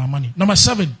time and our money. Number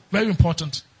 7, very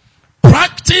important.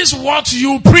 Practice what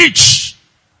you preach.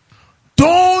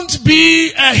 Don't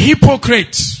be a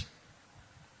hypocrite.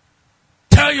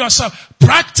 Tell yourself,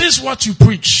 practice what you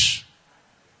preach.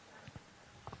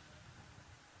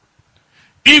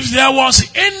 If there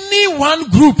was any one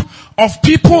group of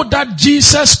people that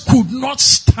Jesus could not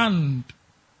stand,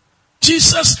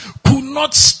 Jesus could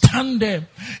not stand them,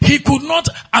 he could not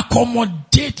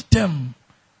accommodate them,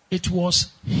 it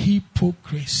was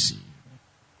hypocrisy.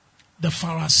 The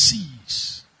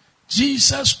Pharisees.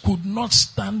 Jesus could not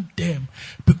stand them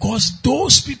because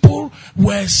those people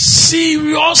were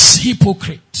serious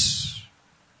hypocrites.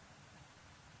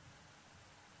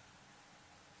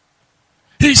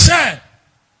 He said,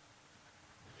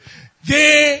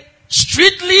 they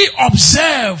strictly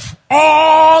observe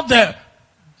all the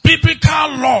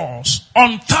biblical laws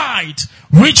on tithe,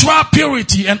 ritual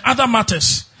purity, and other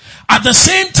matters. At the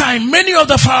same time, many of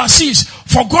the Pharisees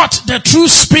forgot the true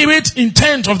spirit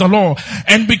intent of the law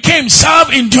and became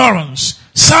self-endurance,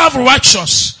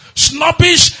 self-righteous,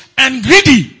 snobbish, and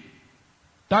greedy.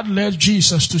 That led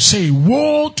Jesus to say,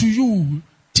 "Woe to you,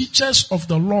 teachers of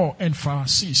the law and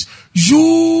Pharisees,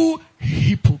 you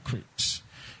hypocrites.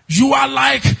 You are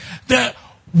like the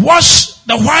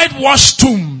whitewashed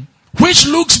tomb, which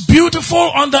looks beautiful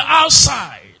on the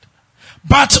outside,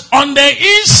 but on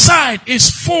the inside is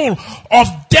full of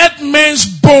dead men's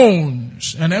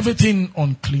bones and everything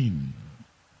unclean."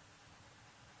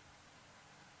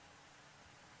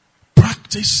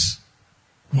 Practice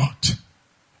what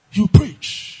you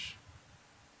preach.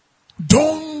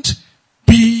 Don't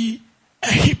be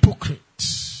a hypocrite.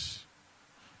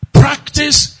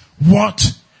 Practice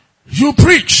what you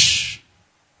preach.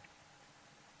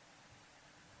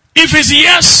 If it's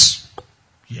yes,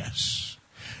 yes.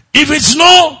 If it's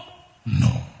no,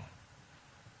 no.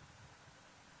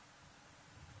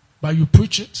 But you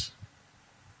preach it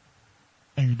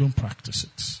and you don't practice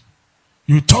it.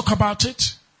 You talk about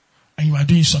it and you are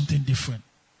doing something different.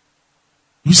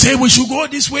 You say we should go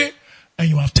this way and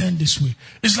you have turned this way.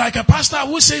 It's like a pastor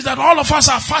who says that all of us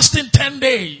are fasting 10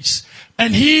 days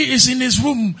and he is in his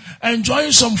room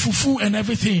enjoying some fufu and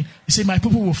everything. He said, my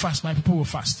people will fast, my people will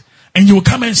fast. And you will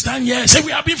come and stand here and say,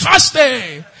 we have been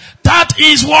fasting. That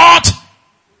is what?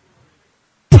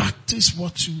 Practice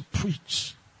what you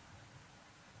preach.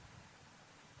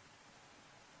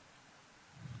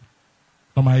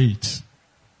 Number 8.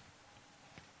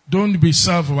 Don't be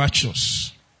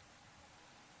self-righteous.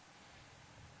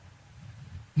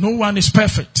 No one is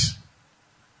perfect.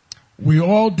 We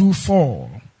all do fall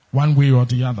one way or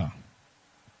the other.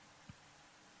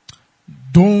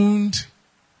 Don't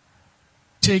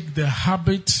take the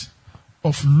habit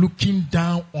of looking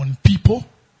down on people,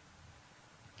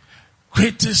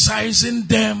 criticizing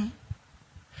them,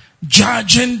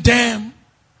 judging them,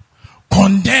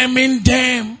 condemning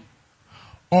them,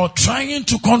 or trying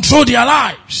to control their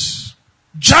lives.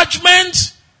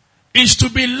 Judgment is to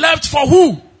be left for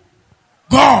who?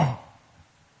 God.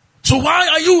 So why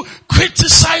are you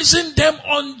criticizing them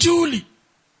unduly?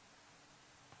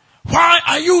 Why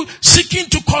are you seeking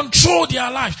to control their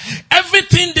life?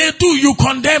 Everything they do, you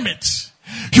condemn it.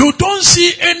 You don't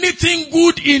see anything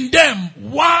good in them.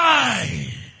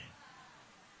 Why?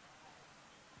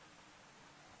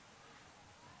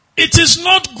 It is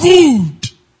not good.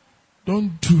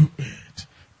 Don't do it.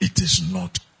 It is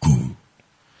not good.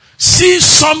 See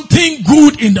something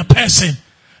good in the person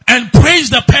and praise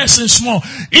the person small.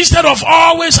 Instead of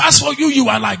always, as for you, you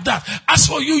are like that. As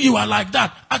for you, you are like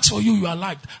that. As for you, you are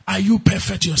like that. Are you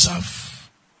perfect yourself?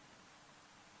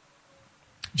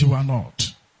 You are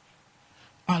not.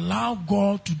 Allow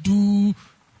God to do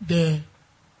the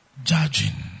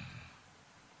judging.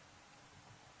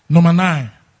 Number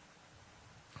 9.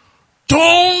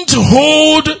 Don't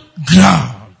hold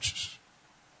grudge.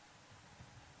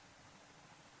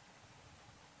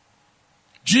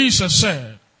 Jesus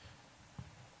said,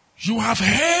 you have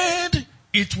heard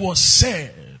it was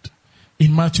said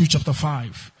in Matthew chapter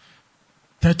 5,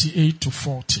 38 to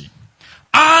 40.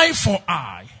 Eye for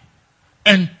eye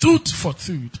and tooth for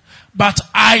tooth. But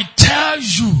I tell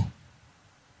you,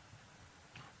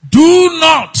 do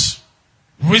not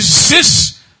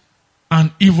resist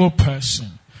an evil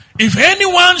person. If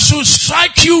anyone should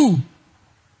strike you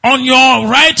on your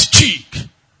right cheek,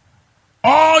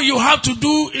 all you have to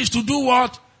do is to do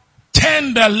what?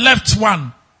 Turn the left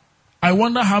one. I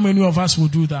wonder how many of us will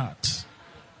do that.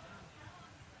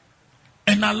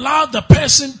 And allow the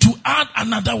person to add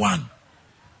another one.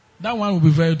 That one will be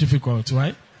very difficult,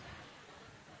 right?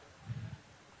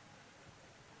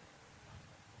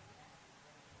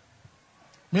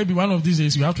 Maybe one of these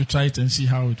days you have to try it and see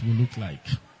how it will look like.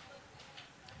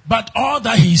 But all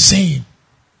that he's saying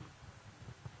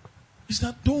is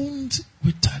that don't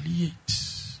retaliate.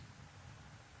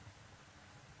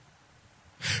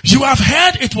 You have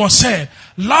heard it was said,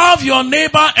 love your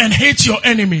neighbor and hate your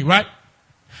enemy, right?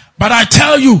 But I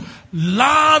tell you,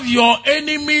 love your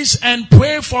enemies and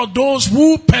pray for those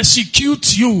who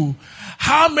persecute you.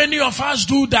 How many of us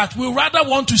do that? We rather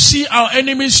want to see our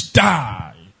enemies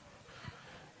die.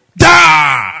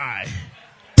 Die!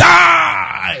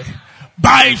 Die!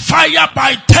 By fire,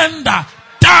 by tender,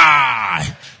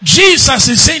 die! Jesus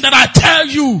is saying that I tell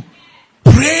you,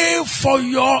 pray for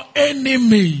your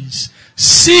enemies.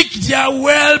 Seek their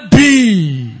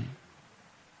well-being.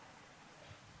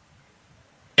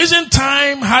 Isn't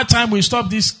time hard time we stop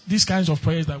these kinds of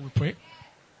prayers that we pray?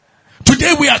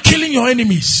 Today we are killing your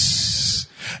enemies.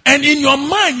 And in your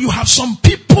mind, you have some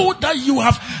people that you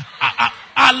have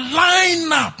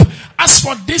lined up. As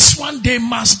for this one, they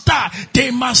must die.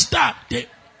 They must die.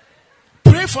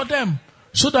 Pray for them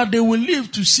so that they will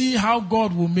live to see how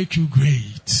God will make you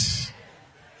great.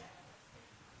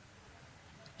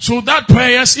 So that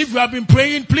prayers, if you have been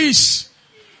praying, please,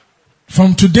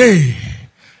 from today,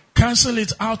 cancel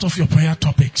it out of your prayer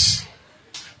topics.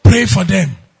 Pray for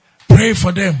them. Pray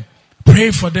for them.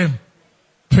 Pray for them.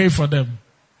 Pray for them.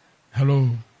 Hello.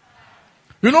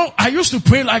 You know, I used to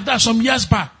pray like that some years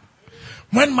back.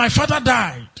 When my father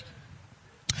died,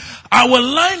 I will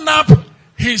line up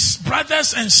his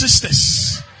brothers and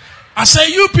sisters. I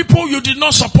say, you people, you did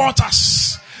not support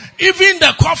us. Even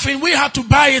the coffin, we had to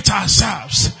buy it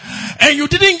ourselves. And you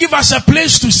didn't give us a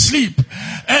place to sleep.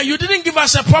 And you didn't give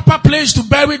us a proper place to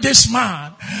bury this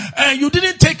man. And you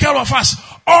didn't take care of us.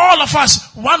 All of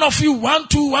us, one of you, 1,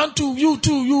 2, you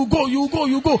two, you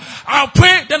go. I'll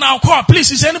pray, then I'll call.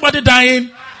 Please, is anybody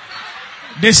dying?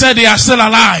 They said they are still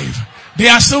alive. They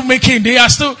are still making, I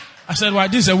said, well,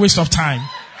 this is a waste of time.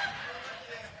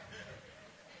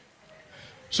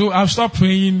 So I've stopped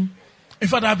praying. In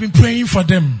fact, I've been praying for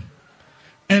them.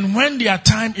 And when their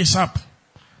time is up,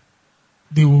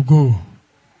 they will go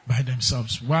by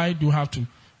themselves. Why do you have to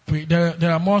pray?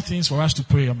 There are more things for us to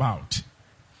pray about.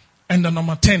 And the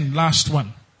number 10, last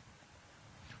one.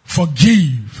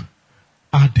 Forgive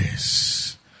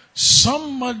others.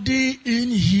 Somebody in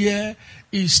here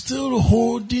is still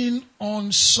holding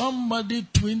on somebody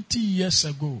 20 years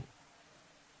ago.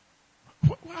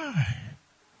 Why?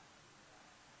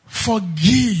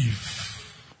 Forgive.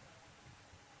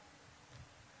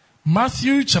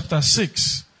 Matthew chapter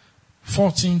 6,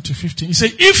 14 to 15. He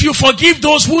said, if you forgive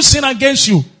those who sin against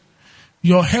you,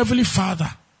 your heavenly Father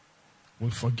will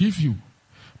forgive you.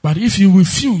 But if you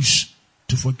refuse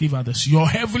to forgive others, your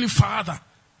heavenly Father,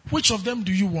 which of them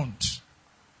do you want?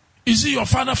 Is it your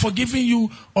father forgiving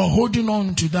you or holding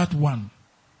on to that one?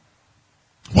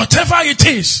 Whatever it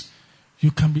is, you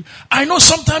can be. I know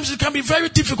sometimes it can be very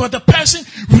difficult. The person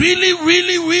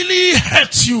really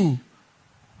hurts you.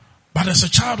 But as a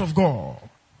child of God,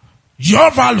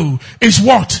 your value is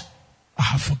what? I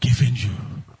have forgiven you.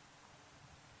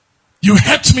 You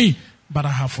hurt me, but I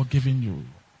have forgiven you.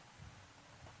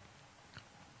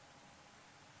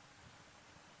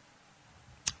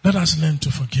 Let us learn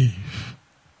to forgive.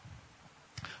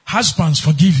 Husbands,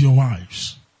 forgive your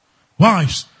wives.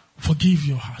 Wives, forgive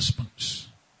your husbands.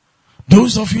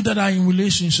 Those of you that are in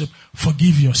relationship,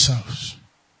 forgive yourselves.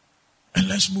 And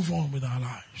let's move on with our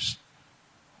lives.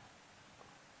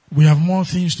 We have more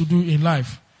things to do in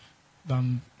life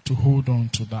than to hold on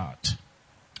to that.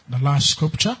 The last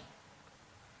scripture.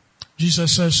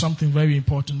 Jesus says something very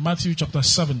important. Matthew chapter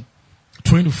 7,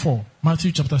 24.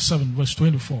 Matthew chapter 7, verse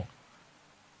 24.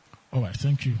 All right,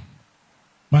 thank you.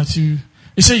 Matthew.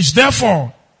 It says,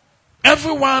 therefore,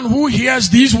 everyone who hears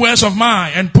these words of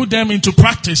mine and put them into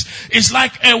practice is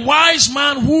like a wise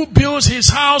man who builds his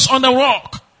house on the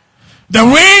rock. The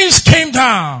rains came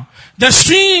down, the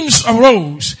streams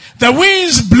arose, the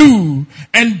winds blew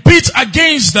and beat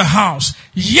against the house,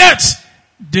 yet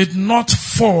did not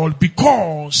fall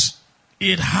because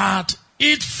it had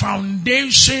its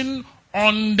foundation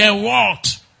on the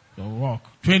what? The rock.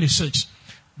 26.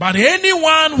 But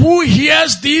anyone who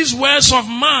hears these words of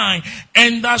mine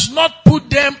and does not put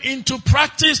them into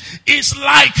practice is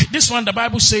like, this one the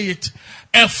Bible say it,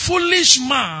 a foolish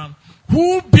man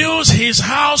who builds his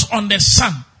house on the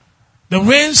sun. The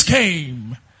rains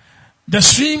came, the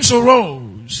streams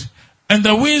arose, and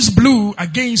the winds blew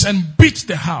against and beat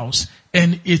the house,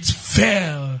 and it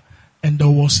fell, and there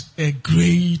was a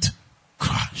great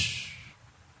crash.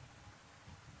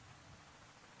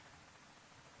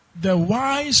 The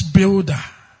wise builder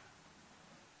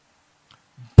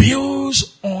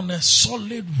builds on a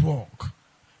solid rock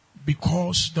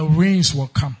because the rains will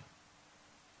come.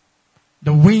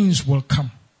 The winds will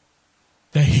come.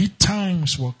 The heat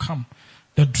times will come.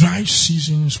 The dry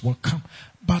seasons will come.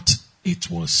 But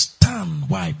it will stand.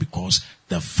 Why? Because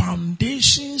the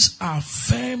foundations are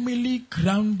firmly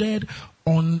grounded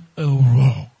on a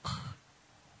rock.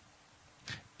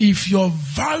 If your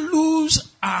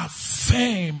values are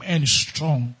firm and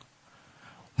strong,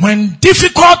 when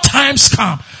difficult times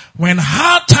come, when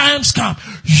hard times come,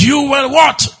 you will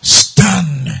what?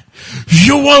 Stand.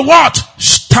 You will what?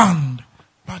 Stand.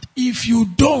 But if you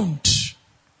don't,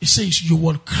 it says you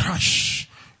will crash.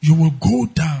 You will go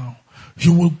down.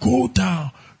 You will go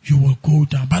down. You will go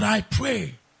down. But I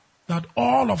pray that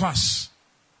all of us,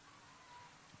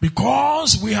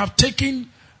 because we have taken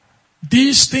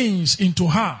these things into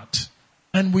heart,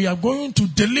 and we are going to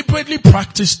deliberately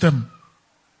practice them,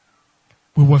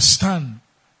 we will stand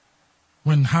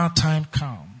when hard times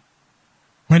come,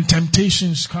 when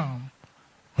temptations come,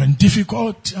 when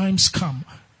difficult times come.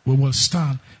 We will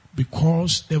stand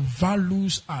because the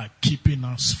values are keeping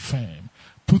us firm.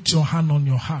 Put your hand on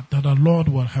your heart that the Lord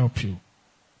will help you.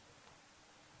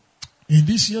 In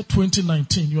this year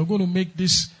 2019, you are going to make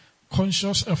this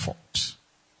conscious effort.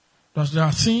 That there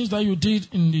are things that you did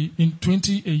in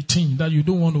 2018 that you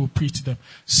don't want to repeat them.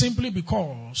 Simply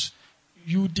because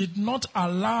you did not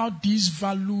allow these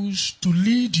values to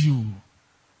lead you.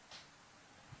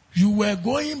 You were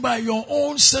going by your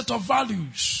own set of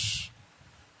values.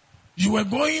 You were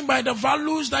going by the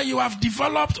values that you have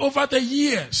developed over the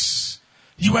years.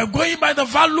 You were going by the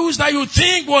values that you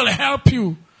think will help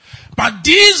you. But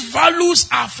these values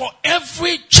are for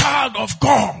every child of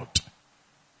God.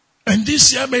 And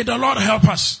this year, may the Lord help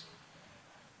us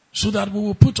so that we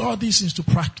will put all these into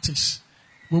practice.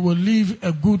 We will live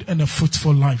a good and a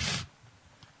fruitful life.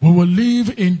 We will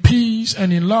live in peace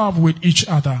and in love with each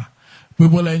other. We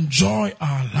will enjoy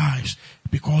our lives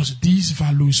because these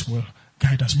values will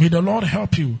guide us. May the Lord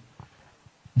help you.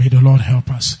 May the Lord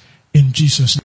help us. In Jesus' name.